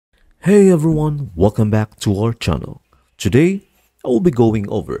Hey everyone, welcome back to our channel. Today, I will be going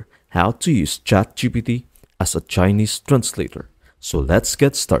over how to use ChatGPT as a Chinese translator. So let's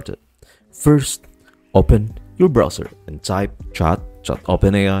get started. First, open your browser and type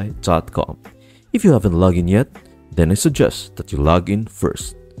chat.openai.com. If you haven't logged in yet, then I suggest that you log in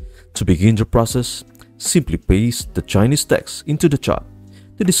first. To begin the process, simply paste the Chinese text into the chat.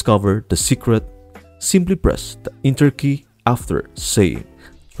 To discover the secret, simply press the Enter key after saying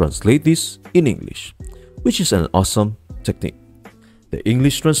 "Translate this in English," which is an awesome technique. The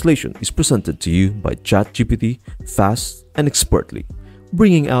English translation is presented to you by ChatGPT fast and expertly,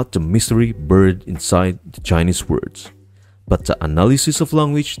 bringing out the mystery buried inside the Chinese words. But the analysis of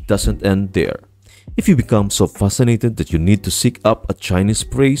language doesn't end there. If you become so fascinated that you need to seek up a Chinese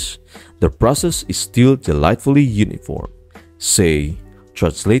phrase, the process is still delightfully uniform. Say,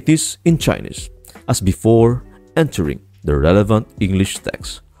 "Translate this in Chinese," as before, entering the relevant English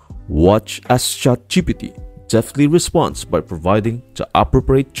text. Watch as ChatGPT deftly responds by providing the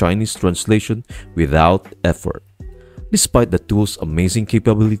appropriate Chinese translation without effort. Despite the tool's amazing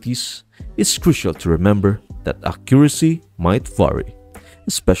capabilities, it's crucial to remember that accuracy might vary,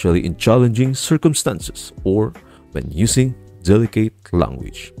 especially in challenging circumstances or when using delicate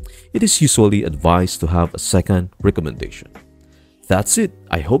language. It is usually advised to have a second recommendation. That's it.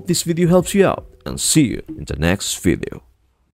 I hope this video helps you out and see you in the next video.